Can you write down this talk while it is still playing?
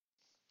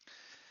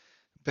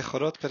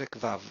Bechorot Perek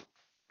Vav.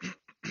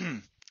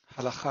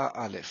 Halacha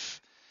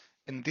Aleph.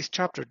 And this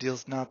chapter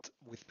deals not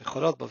with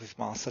Bechorot but with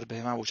Ma'aser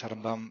Behema, which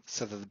Rambam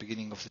said at the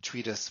beginning of the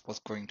treatise was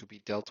going to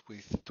be dealt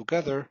with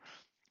together,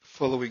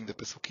 following the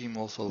Pesukim,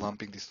 also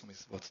lumping these two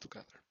mitzvot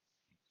together.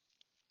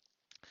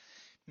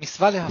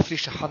 מצווה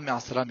להפריש אחד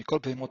מעשרה מכל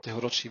בהמות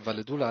טהורות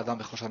שיוולדו לאדם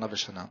בכל שנה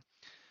ושנה.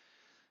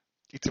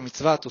 It's a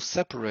mitzvah to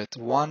separate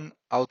 1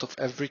 out of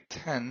every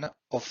 10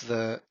 of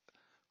the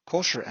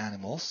kosher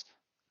animals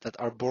that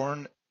are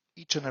born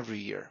each and every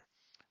year.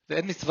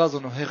 ואין מצווה זו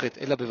נוהגת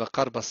אלא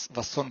בבקר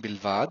ושון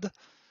בלבד,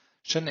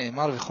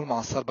 שנאמר וכל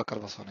מעשר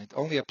בקר ושון. It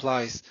only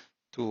applies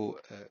to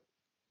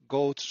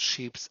goats,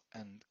 sheep,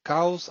 and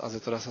cows, as the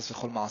Torah says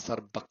וכל מעשר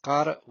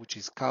בקר, which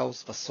is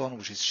cows, ושון,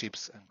 which is sheep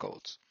and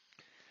goats.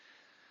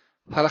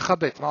 הלכה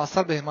ב'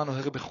 מעשר בהמה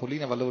נוהג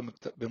בחולין אבל לא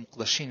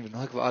במוקדשין,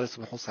 ונוהג בארץ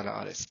ובחוץ על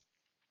הארץ.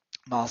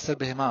 מעשר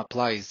בהמה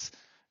applies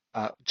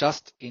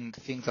just in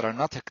things that are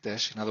not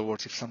hekdesh. In other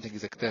words, if something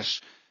is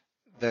hekdesh,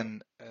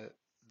 then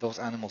those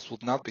animals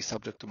would not be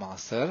subject to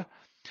מעשר.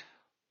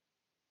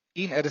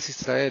 In Eretz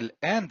Israel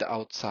and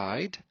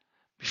outside,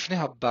 בפני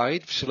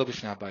הבית ושלא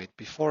בפני הבית,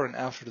 before and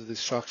after the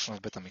destruction of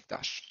בית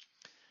המקדש.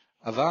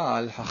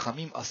 אבל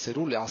החכמים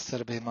אסרו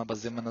לעשר בהמה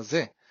בזמן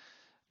הזה,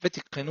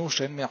 ותקנו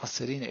שאין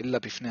מעשרין אלא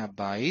בפני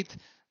הבית,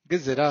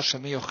 גזירה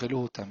שמי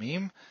יאכלוהו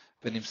תמים,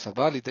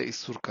 ונמסבה לידי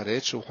איסור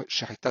כרת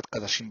שחיטת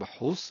קדשים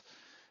בחוץ,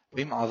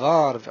 ואם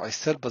עבר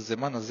ועשר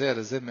בזמן הזה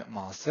הרי זה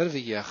מעשר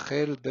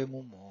ויאכל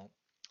במומו.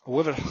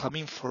 However,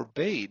 Chachamim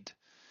forbade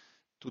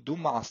to do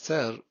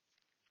Ma'aser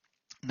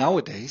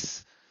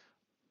nowadays,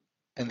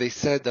 and they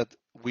said that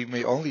we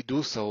may only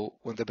do so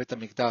when the Beit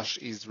HaMikdash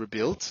is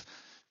rebuilt,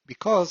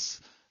 because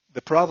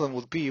the problem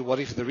would be, what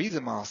if there is a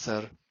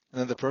Ma'aser,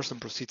 and then the person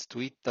proceeds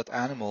to eat that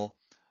animal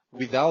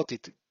without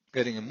it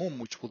getting a mum,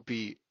 which would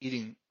be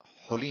eating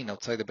Holin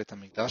outside the Beit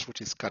HaMikdash, which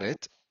is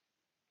Karet.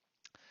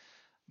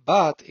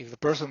 But if the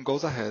person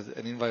goes ahead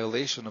and in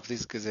violation of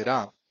this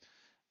Gezerah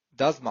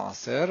does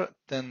Ma'aser,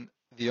 then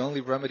the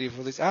only remedy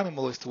for this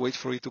animal is to wait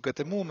for it to get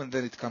a mum, and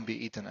then it can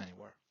be eaten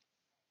anywhere.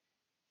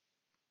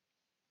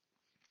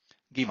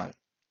 Gimal.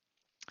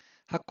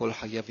 Hakol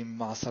hayavim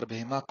ma'asar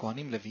behema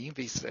kohanim leviim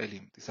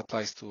ve'Israelim. This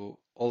applies to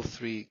all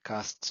three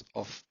castes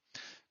of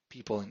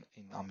people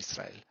in Am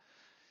Israel.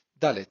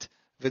 Dalet.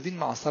 ודין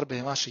מעשר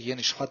בהמה שיהיה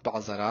נשחט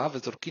בעזרה,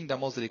 וזורקין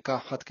דמו זריקה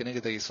אחת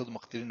כנגד היסוד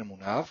ומחדירין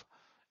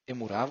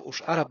אמוריו,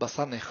 ושאר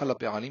הבשר נאכל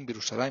לבעלים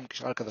בירושלים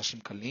כשאר קדשים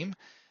קלים,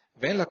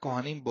 ואין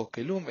לכהנים בו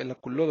כלום, אלא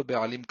כולו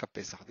לבעלים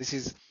כפסח. This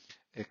is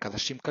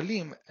קדשים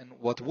קלים, and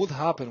what would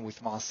happen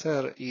with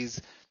מעשר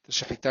is the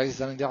שחיטה is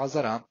done in the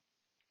עזרה.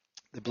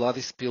 The blood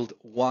is spilled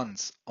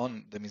once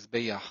on the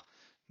מזבח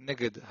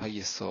נגד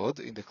היסוד,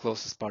 in the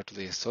closest part to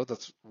the יסוד,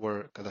 that's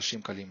where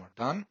קדשים קלים are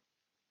done.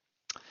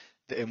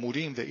 The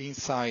emurim, the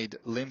inside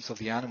limbs of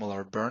the animal,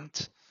 are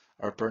burnt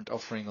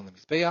offering on the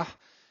mizbeach,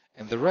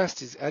 and the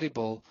rest is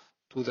edible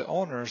to the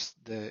owners,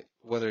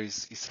 whether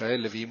it's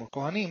Israel, Leviim, or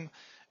Kohanim,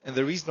 and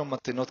there is no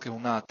matenot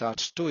kehuna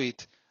attached to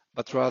it,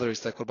 but rather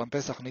it's like Korban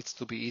Pesach needs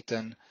to be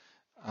eaten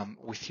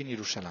within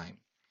Yerushalayim.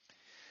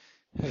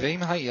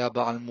 ואם היה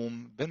בעל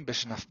מום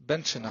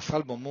בין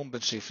שנפל בו מום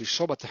בין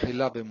שהפרישו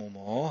בתחילה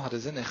במומו, הרי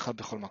זה נאכל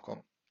בכל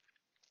מקום.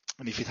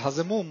 And if it has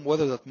a mum,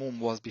 whether that mum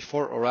was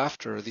before or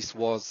after this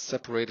was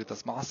separated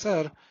as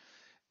ma'aser,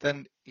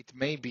 then it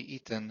may be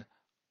eaten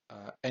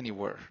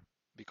anywhere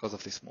because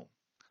of this mum.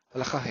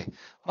 הלכה ה'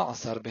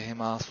 מעשר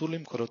בהמה אסור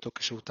למכור אותו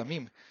כשהוא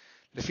תמים,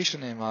 לפי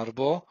שנאמר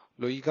בו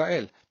לא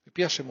ייגאל.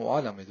 מפי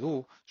השמועה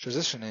למדו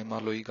שזה שנאמר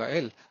לא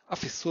ייגאל,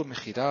 אף איסור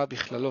מכירה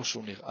בכללו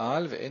שהוא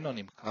נגאל ואינו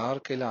נמכר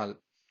כלל.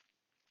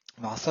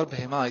 מעשר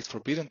בהמה is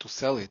forbidden to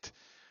sell it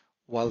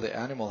while the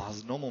animal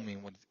has no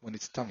mumim when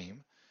it's tamim,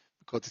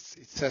 because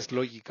it says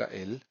lo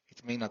yigael,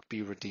 it may not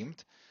be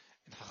redeemed.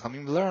 And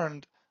Chachamim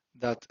learned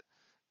that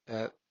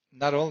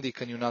not only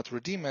can you not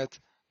redeem it,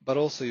 but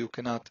also you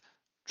cannot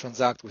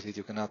transact with it,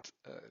 you cannot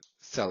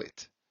sell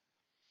it.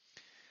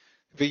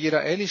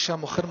 ויראה לי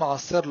שהמוכר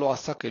מעשר לא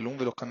עשה כלום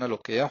ולא קנה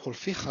לוקח,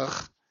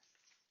 ולפיכך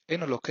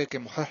אינו לוקח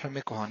כמוכר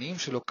חלמי כהנים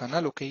שלא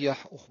קנה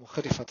לוקח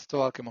ומוכר יפת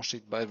תואר כמו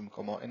שהתבאר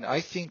במקומו. And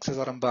I think, says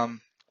Rambam,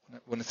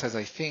 when it says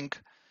I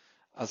think,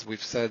 as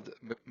we've said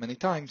many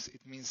times, it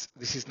means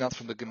this is not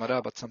from the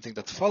Gemara, but something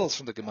that follows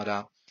from the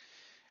Gemara.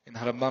 And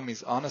Rambam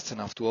is honest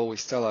enough to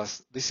always tell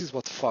us, this is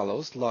what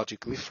follows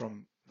logically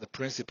from the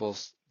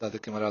principles that the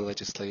Gemara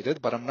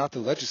legislated, but I'm not a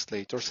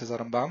legislator, says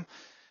Rambam,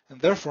 and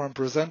therefore I'm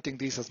presenting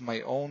this as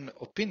my own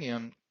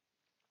opinion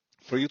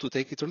for you to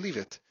take it or leave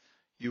it.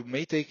 You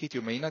may take it,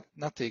 you may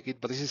not take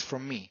it, but this is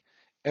from me.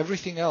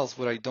 Everything else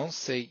where I don't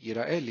say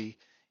Yira'eli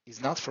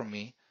is not from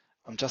me.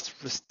 I'm just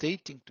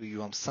restating to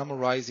you, I'm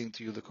summarizing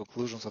to you the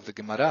conclusions of the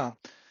Gemara,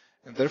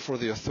 and therefore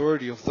the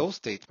authority of those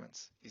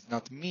statements is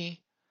not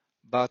me,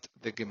 but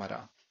the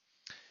Gemara.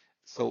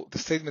 So the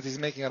statement he's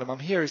making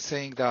Rambam here is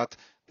saying that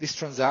this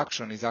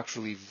transaction is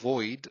actually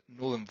void,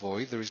 null and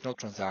void, there is no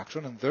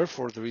transaction, and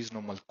therefore there is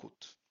no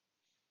malkut.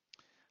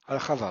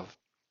 הלכה ו'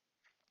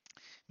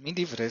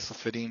 מדברי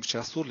סופרים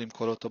שאסור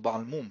למכור אותו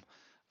בעל מום,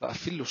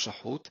 ואפילו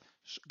שחוט,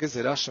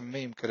 גזירה שמא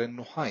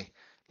ימכרנו חי.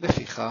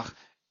 לפיכך,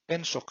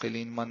 אין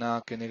שוקלין מנה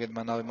כנגד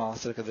מנה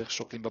במעשר כדרך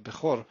שוקלים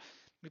בבכור,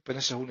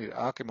 מפני שהוא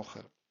נראה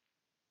כמוכר.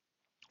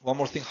 One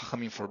more thing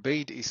Chachamim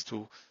forbade is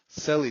to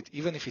sell it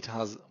even if it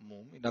has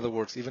mum. In other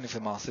words, even if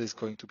the maaser is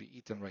going to be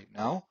eaten right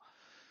now,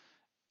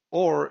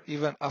 or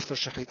even after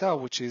shechita,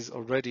 which is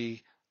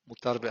already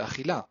mutar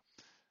be'achila,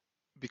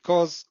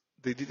 because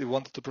they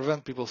wanted to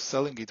prevent people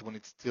selling it when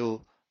it's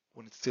still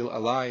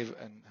alive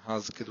and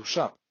has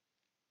kedusha.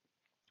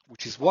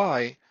 Which is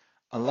why,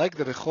 unlike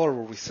the bechor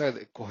where we said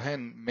a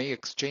kohen may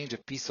exchange a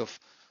piece of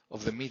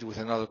the meat with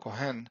another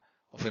kohen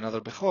of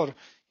another bechor,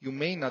 you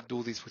may not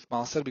do this with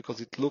maaser because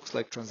it looks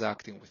like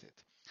transacting with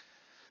it.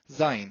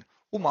 זין,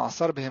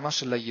 ומעשר בהמה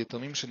של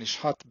היתומים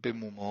שנשחט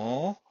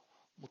במומו,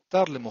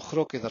 מותר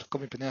למוכרו כדרכו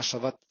מפני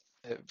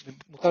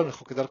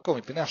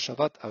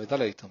השבת אבדה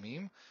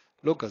ליתומים,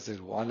 לא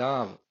גזרו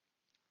עליו.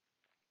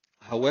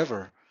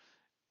 However,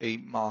 a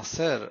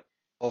maaser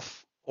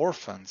of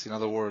orphans, in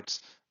other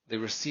words, they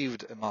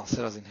received a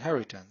maaser as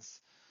inheritance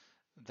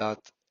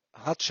that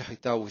had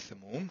shechita with the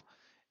mum,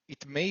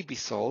 it may be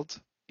sold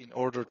in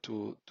order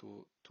to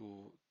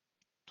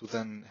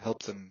then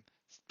help them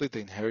split the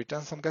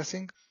inheritance, I'm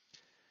guessing.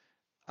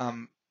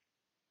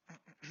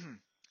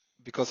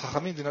 Because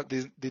Chachamim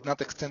did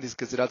not extend this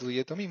gezirat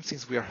yetomim,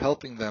 since we are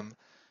helping them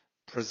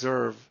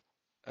preserve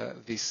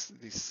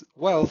this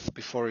wealth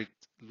before it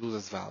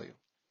loses value.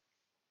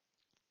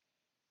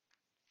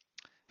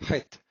 ח'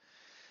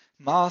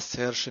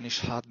 מעשר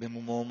שנשחט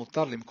במומו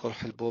מותר למכור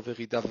חלבו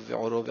ורידיו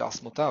ועורו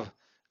ועצמותיו,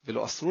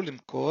 ולא אסרו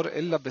למכור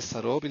אלא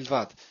בשרו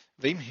בלבד,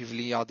 ואם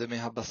הבליע דמי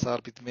הבשר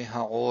בדמי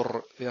העור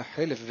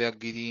והחלב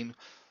והגידין,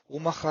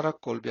 ומכר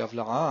הכל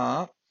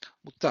בהבלעה,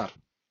 מותר.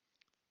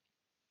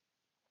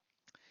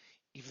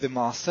 If the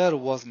maaser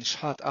was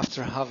nishhat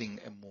after having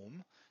a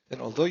mum, then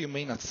although you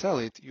may not sell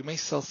it, you may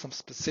sell some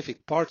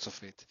specific parts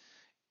of it.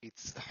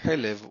 It's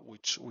chelev,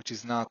 which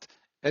is not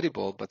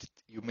edible, but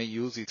you may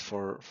use it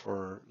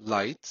for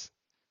light,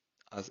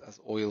 as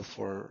oil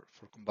for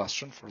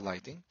combustion, for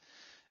lighting.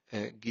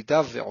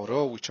 Gidav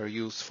ve'oro, which are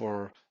used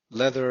for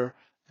leather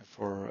and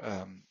for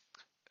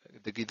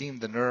the gidim,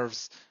 the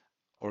nerves,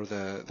 or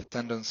the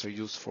tendons are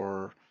used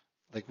for,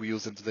 like we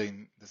use them today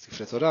in the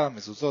Sifrei Torah,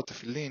 mezuzot,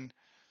 tefillin.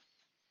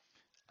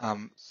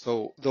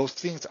 So those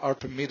things are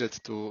permitted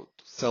to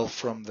sell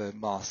from the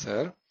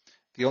maaser.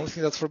 The only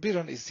thing that's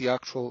forbidden is the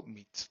actual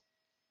meat.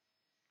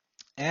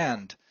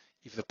 And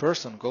if the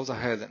person goes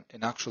ahead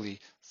and actually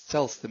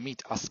sells the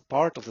meat as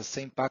part of the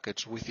same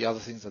package with the other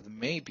things that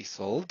may be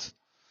sold,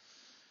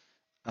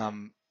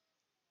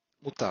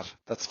 mutar,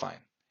 that's fine.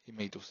 He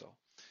may do so.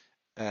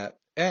 And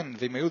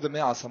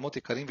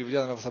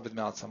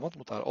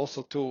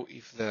also too,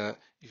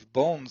 if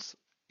bones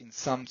in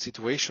some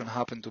situation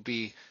happen to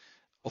be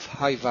of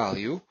high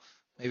value,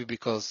 maybe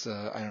because,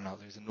 I don't know,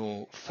 there's a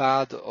new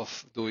fad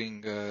of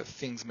doing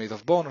things made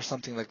of bone or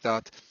something like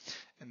that,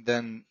 and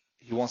then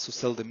he wants to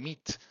sell the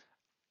meat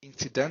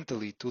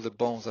incidentally to the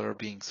bones that are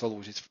being sold,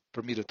 which is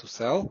permitted to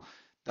sell,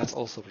 that's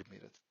also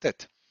permitted.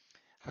 tet.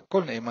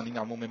 הכל נאמנים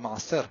עמו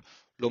ממעשר,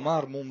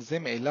 לומר מום זה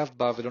מאליו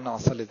בא ולא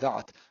נעשה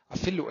לדעת,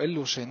 אפילו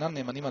אלו שאינם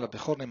נאמנים על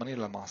הבכור נאמנים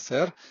על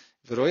המעשר,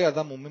 ורואה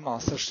אדם מום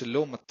ממעשר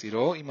שלא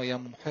מתירו, אם היה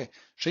מומחה,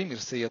 שאם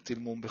ירצה יטיל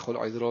מום בכל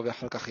עדרו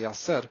ואחר כך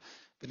יעשר,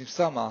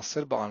 ונפסע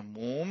מעשר בעל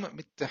מום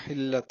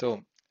מתחילתו.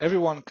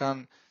 Everyone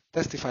can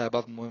testify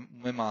about מום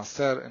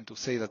מעשר and to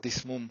say that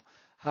this mum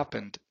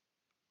happened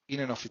in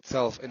and of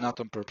itself and not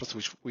on purpose,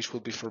 which will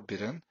be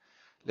forbidden,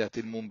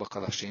 להטיל מום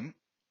בקדשים.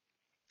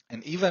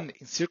 And even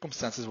in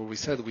circumstances where we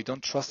said we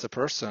don't trust a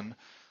person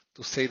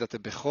to say that the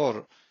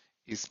bechor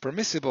is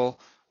permissible,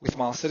 with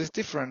maaser is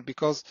different,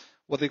 because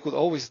what they could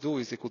always do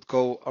is they could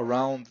go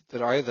around the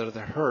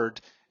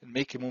herd and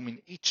make a mum in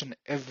each and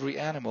every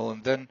animal,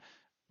 and then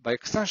by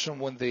extension,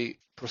 when they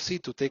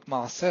proceed to take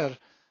maaser,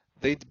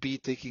 they'd be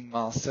taking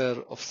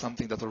maaser of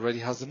something that already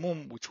has a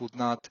mum, which would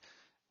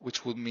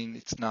mean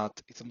it's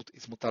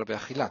mutar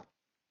be'achila.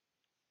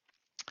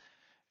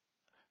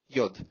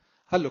 יוד,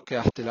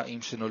 הלוקח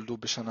תלאים שנולדו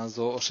בשנה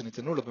זו או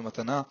שניתנו לו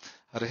במתנה,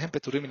 הרי הם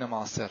פטורים מן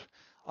המעשר,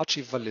 עד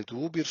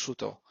שיוולדו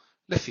ברשותו.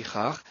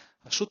 לפיכך,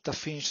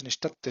 השותפים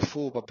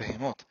שנשתתפו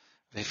בבהמות,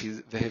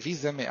 והביא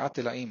זה מעט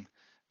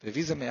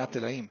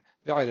תלאים,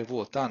 וערבו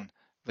אותן,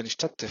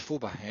 ונשתתפו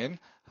בהן,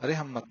 הרי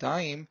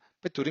המאתיים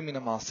פטורים מן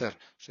המעשר,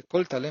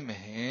 שכל תלה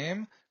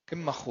מהם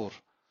כמכור.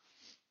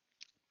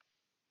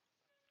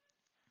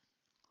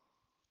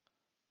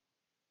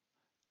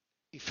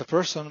 If a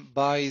person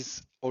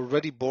buys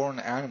already born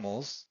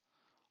animals,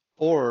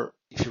 or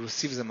if he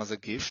receives them as a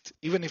gift,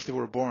 even if they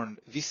were born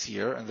this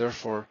year, and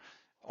therefore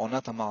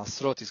Onat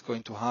HaMa'asrot is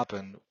going to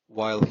happen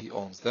while he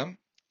owns them,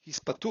 he's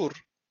patur,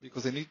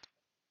 because they need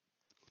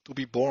to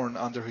be born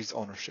under his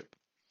ownership.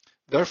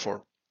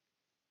 Therefore,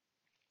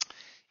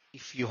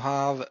 if you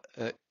have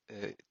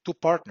two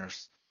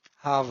partners,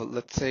 have,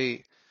 let's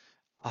say,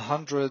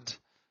 100,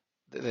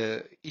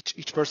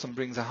 each person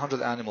brings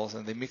 100 animals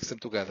and they mix them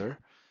together,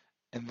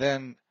 and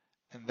then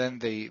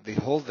they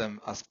hold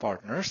them as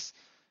partners,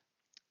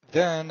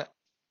 then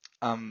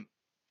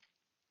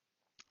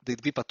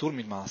they'd be patur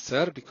min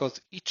maaser because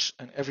each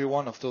and every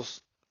one of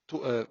those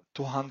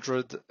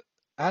 200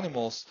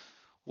 animals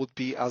would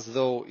be as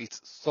though it's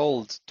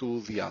sold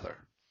to the other.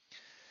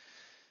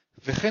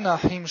 וכן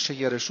האחים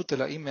שירשו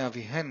תלאים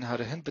מאביהן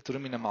הרי הן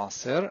פטורים מן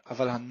המעשר,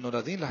 אבל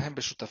הנולדים להם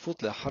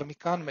בשותפות לאחר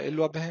מכן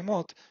מאלו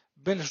הבהמות,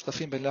 בין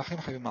לשותפים בין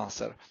לאחים חייבים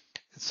מעשר.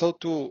 So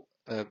too,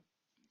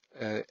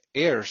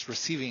 heirs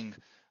receiving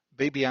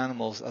baby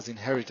animals as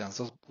inheritance,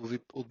 those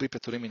would be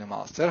פטורים מן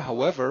המעשר.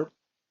 However,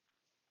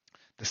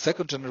 the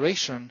second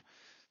generation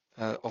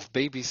of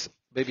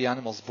baby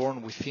animals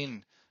born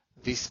within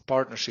this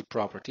partnership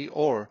property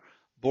or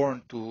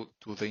born to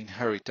the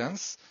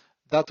inheritance,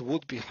 that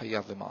would be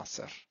חייב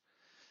במעשר.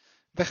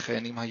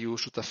 וכן אם היו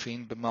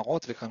שותפים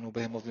במעות וקנו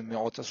בהמות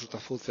במעות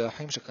השותפות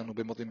והאחים שקנו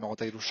בהמות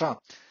במעות הירושה,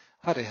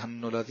 הרי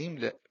הנולדים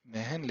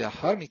מהן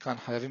לאחר מכאן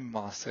חייבים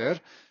במעשר,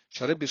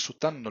 שהרי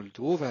ברשותן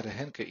נולדו והרי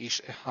הן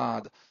כאיש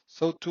אחד.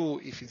 So too,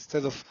 if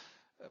instead of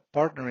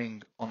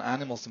partnering on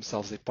animals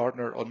themselves, they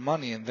partner on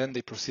money and then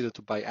they proceeded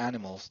to buy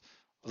animals,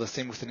 or the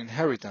same with an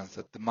inheritance,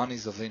 that the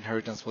monies of the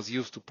inheritance was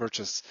used to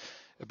purchase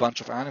a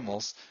bunch of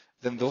animals,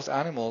 then those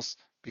animals,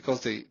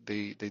 because they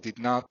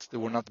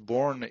were not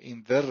born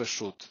in their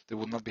reshut, they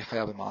would not be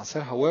chayav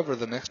b'maaser. However,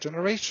 the next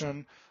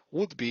generation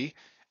would be,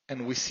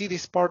 and we see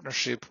this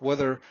partnership,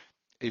 whether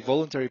a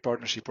voluntary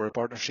partnership or a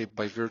partnership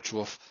by virtue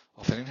of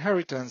an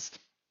inheritance,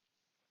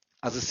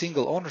 as a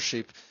single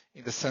ownership,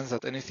 in the sense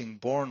that anything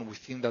born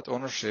within that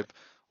ownership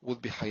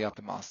would be chayav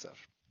b'maaser.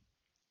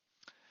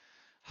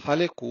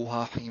 חלקו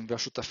האחים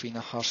והשותפים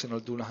אחר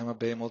שנולדו להם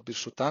הבהמות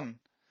ברשותן,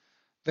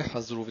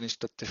 וחזרו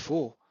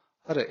ונשתתפו,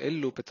 הרי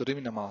אלו פטורים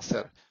מן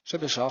המעשר,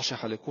 שבשעה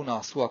שחלקו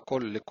נעשו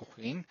הכל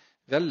לקוחין,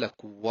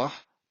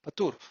 והלקוח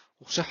פטור,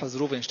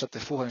 וכשחזרו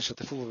ונשתתפו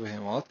הנשתתפו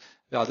בבהמות,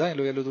 ועדיין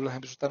לא ילדו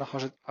להם ברשותן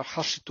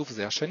אחר שיתוף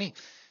זה השני,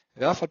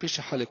 ואף על פי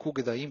שחלקו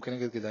גדיים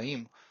כנגד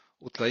גדיים,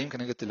 וטלאים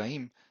כנגד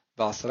טלאים,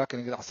 ועשרה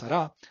כנגד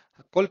עשרה,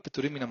 הכל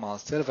פטורים מן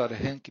המעשר והרי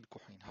הן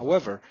כלקוחין.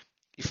 However,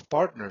 if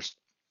partners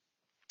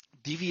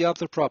divvy up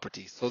their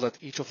property so that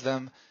each of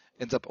them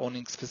ends up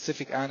owning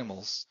specific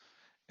animals,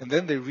 and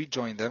then they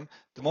rejoin them,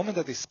 the moment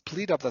that they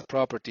split up that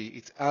property,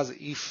 it's as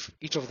if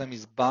each of them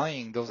is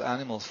buying those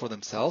animals for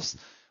themselves,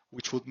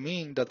 which would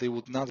mean that they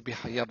would not be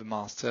חייב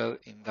במעשר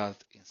in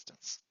that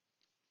instance.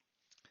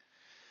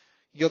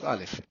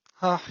 י"א,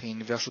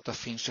 האחים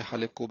והשותפים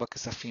שחלקו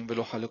בכספים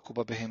ולא חלקו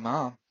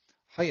בבהמה,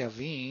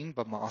 חייבים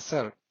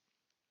במעשר.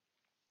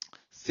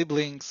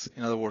 Siblings,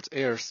 in other words,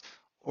 heirs,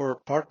 or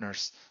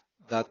partners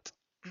that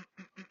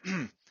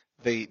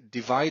they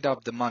divide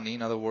up the money.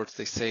 In other words,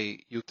 they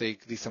say, you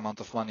take this amount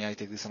of money, I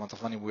take this amount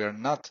of money. We are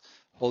not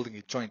holding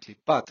it jointly,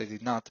 but they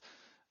did not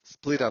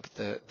split up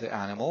the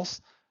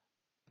animals.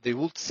 They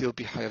would still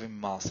be hayavim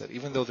maaser.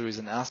 Even though there is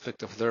an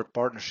aspect of their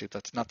partnership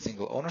that's not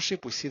single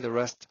ownership, we see the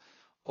rest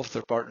of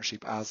their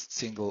partnership as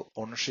single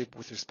ownership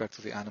with respect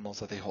to the animals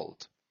that they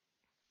hold.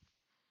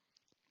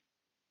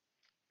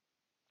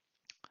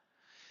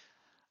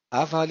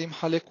 אבל אם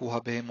חלקו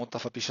הבהמות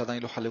אף על פי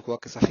שעדיין לא חלקו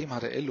הכספים,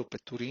 הרי אלו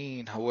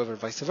פטורין. However,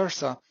 vice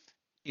versa,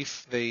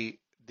 if they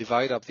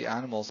divide up the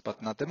animals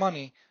but not the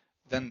money,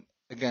 then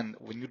again,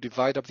 when you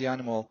divide up the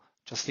animal,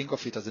 just think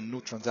of it as a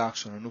new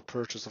transaction, a new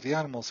purchase of the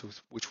animals,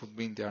 which would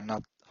mean they are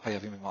not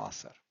חייבים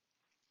במעשר.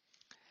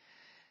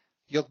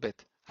 י"ב,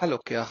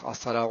 הלוקח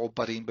 10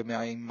 עוברים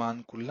במעין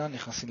מן, כולן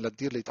נכנסים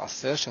לדיר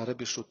להתעשר, שהרי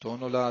ברשותו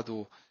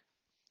נולדו.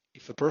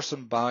 If a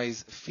person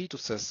buys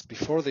fetuses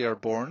before they are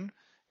born,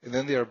 and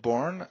then they are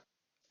born,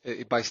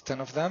 it buys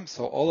 10 of them,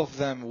 so all of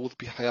them would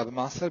be hayab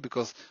b'maaser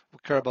because we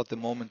care about the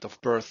moment of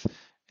birth,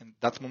 and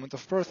that moment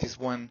of birth is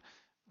when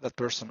that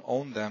person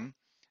owned them,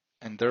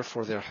 and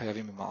therefore they are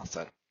hayabim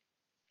b'maaser.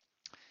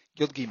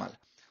 י' ג'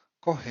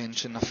 כהן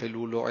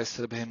שנפלו לו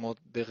 10 בהמות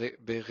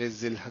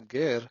בגזל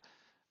הגר,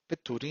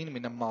 פטורין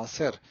מן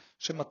המעשר,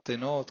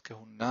 שמתנות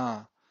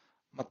כהונה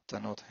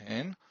מתנות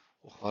הן,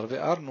 וכבר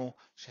ביארנו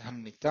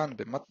שהניתן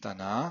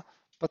במתנה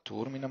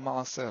פטור מן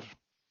המעשר.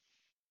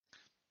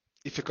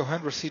 If a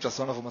Kohen receives a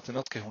son of a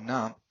matanot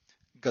kehuna,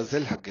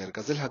 gazel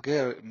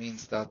hager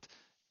means that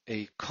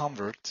a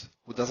convert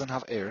who doesn't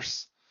have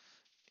heirs,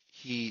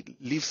 he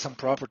leaves some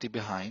property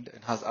behind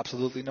and has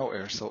absolutely no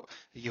heirs. So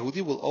a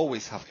Yehudi will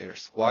always have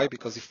heirs. Why?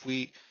 Because if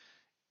we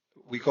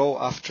go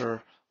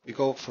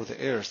for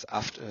the heirs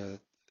after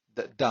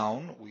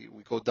down, we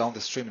go down the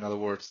stream. In other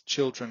words,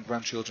 children,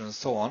 grandchildren, and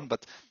so on.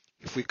 But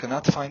if we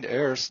cannot find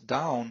heirs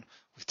down,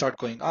 we start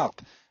going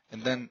up,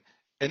 and then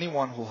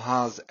anyone who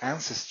has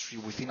ancestry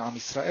within Am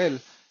Yisrael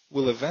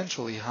will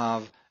eventually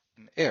have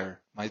an heir.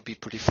 Might be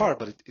pretty far,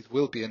 but it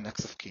will be a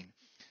next of kin.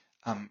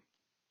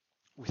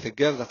 With a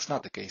girl, that's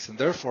not the case, and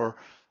therefore,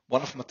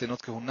 one of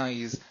Matenot Kehuna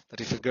is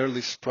that if a girl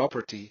leaves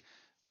property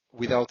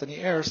without any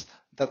heirs,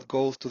 that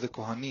goes to the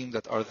Kohanim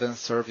that are then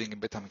serving in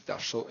Bet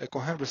HaMikdash. So a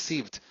Kohen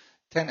received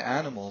 10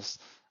 animals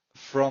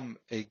from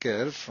a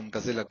girl, from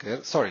Gazela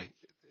girl. Sorry,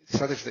 it's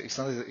not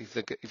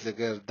if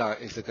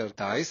the girl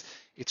dies.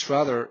 It's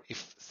rather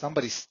if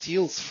somebody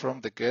steals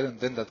from the girl and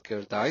then that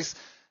girl dies,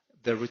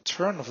 the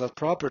return of that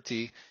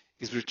property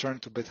is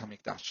returned to Beit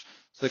HaMikdash.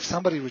 So if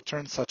somebody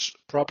returns such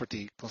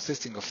property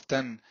consisting of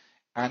 10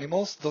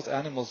 animals, those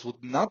animals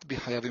would not be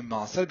Hayavim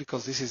Maaser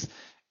because this is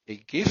a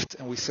gift,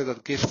 and we say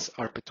that gifts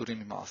are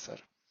Peturim Maaser.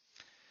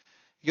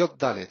 י'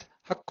 ד'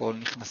 הכל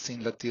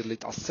נכנסין לדיר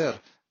להתעשר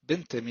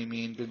בין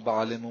תמימין בין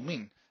בעלי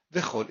מומין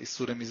וכל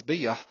איסורי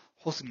מזבח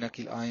חוץ מן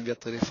הכלאיים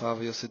והטרפה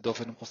ויוסי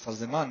דופן ומחוסר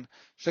זמן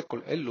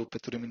שכל אלו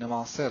פטורים מן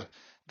המעשר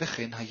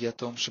וכן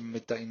היתום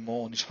שמתה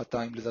עמו או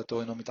נשחטה עם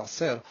לידתו אינו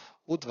מתעשר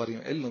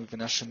ודברים אלו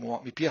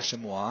מפי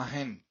השמועה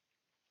הן.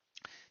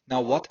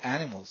 Now what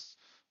animals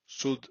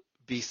should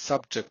be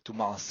subject to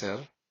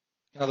מעשר?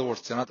 In other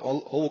words, they're not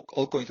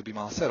all going to be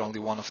מעשר, only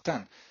one of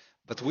 10.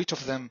 But which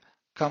of them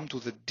come to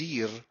the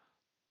dir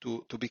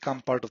to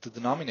become part of the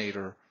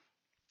denominator,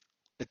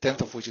 a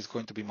tenth of which is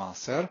going to be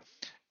maaser?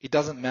 It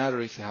doesn't matter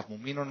if they have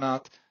mumin or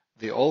not.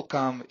 They all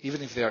come,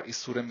 even if they are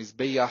isurei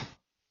mizbeach,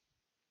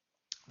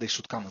 they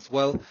should come as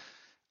well,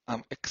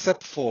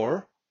 except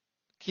for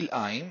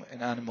kil'aim,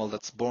 an animal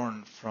that's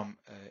born from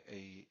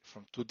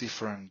two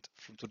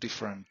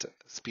different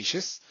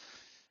species.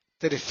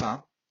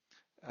 Terefa,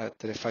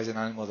 terefa is an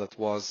animal that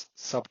was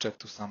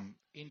subject to some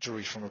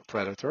injury from a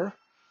predator.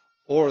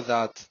 Or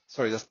that,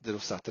 sorry, that's the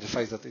rusa.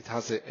 Terefa is that it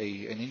has an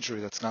injury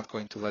that's not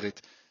going to let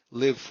it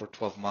live for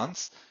 12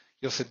 months.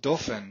 Yosef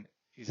Dofen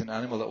is an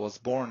animal that was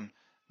born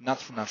not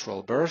from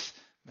natural birth.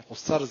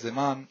 Mechusar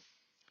Zeman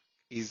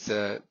is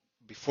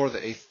before the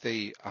 8th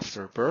day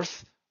after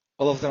birth.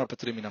 All of them are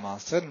Peturim min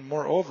HaMaaser. And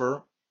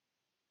moreover,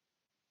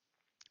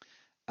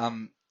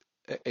 an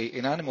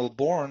animal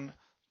born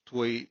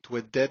to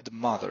a dead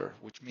mother,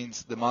 which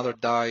means the mother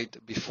died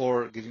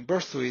before giving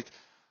birth to it.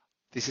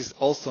 This is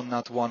also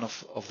not one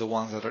of the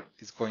ones that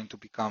is going to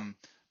become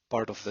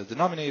part of the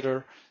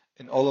denominator,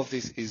 and all of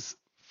this is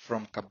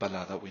from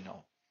Kabbalah that we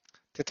know.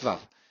 ט"ו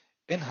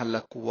אין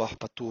הלקוח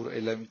פטור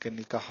אלא אם כן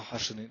נלקח אחר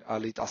שנראה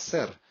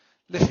להתעשר.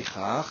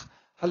 לפיכך,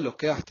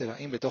 הלוקח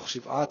תראים בתוך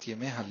 7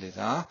 ימי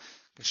הלידה,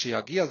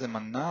 כשיגיע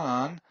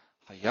זמנן,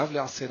 חייב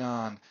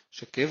לעשרן,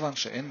 שכיוון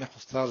שאין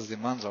מחוסר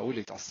זמן ראוי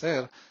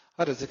להתעשר,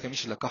 הרי זה כמי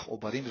שלקח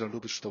עוברים ולא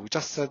ברשותו. We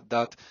just said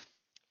that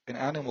an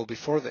animal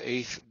before the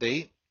 8th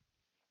day,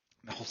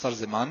 מחוסר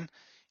זמן,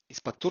 is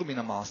patur min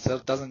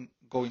המעשר, doesn't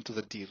go into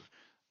the dir.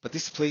 But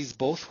this plays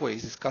both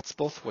ways, this cuts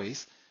both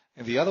ways.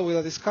 And the other way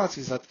that this cuts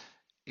is that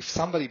if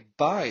somebody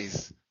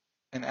buys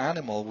an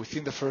animal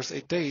within the first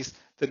 8 days,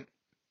 then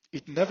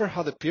it never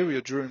had a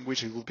period during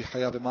which it will be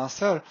hayav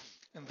b'maaser,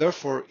 and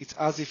therefore it's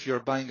as if you're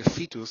buying a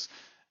fetus,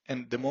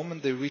 and the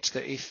moment they reach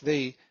the 8th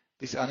day,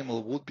 this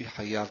animal would be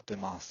hayav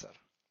b'maaser.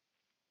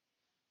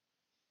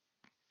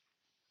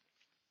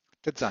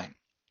 ט"ז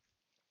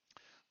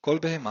כל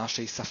בהמה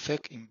שהיא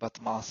ספק אם בת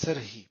מעשר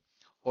היא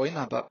או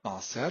אינה בת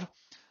מעשר,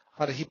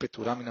 הרי היא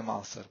פטורה מן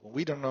המעשר. When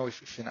we don't know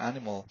if an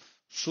animal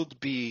should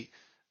be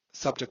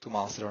subject to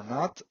מעשר or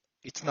not,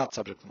 it's not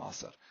subject to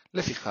מעשר.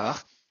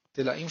 לפיכך,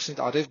 תלאים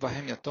שנתערב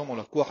בהם יתום או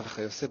לקוח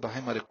וכיוצא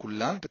בהם הרי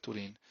כולן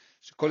פטורין,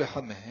 שכל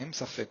אחד מהם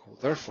ספק הוא.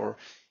 Therefore,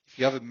 if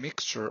you have a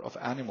mixture of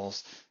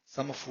animals,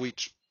 some of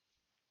which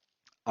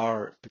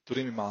are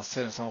פטורים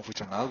ממעשר and some of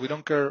which are not, we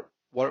don't care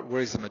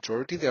where is the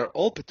majority, they are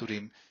all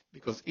פטורים,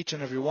 because each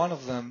and every one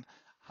of them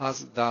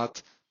has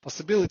that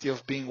possibility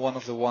of being one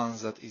of the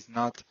ones that is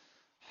not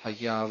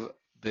hayav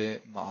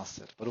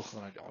b'ma'aser. Baruch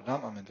Adonai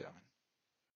Le'olam, Amen ve'amen.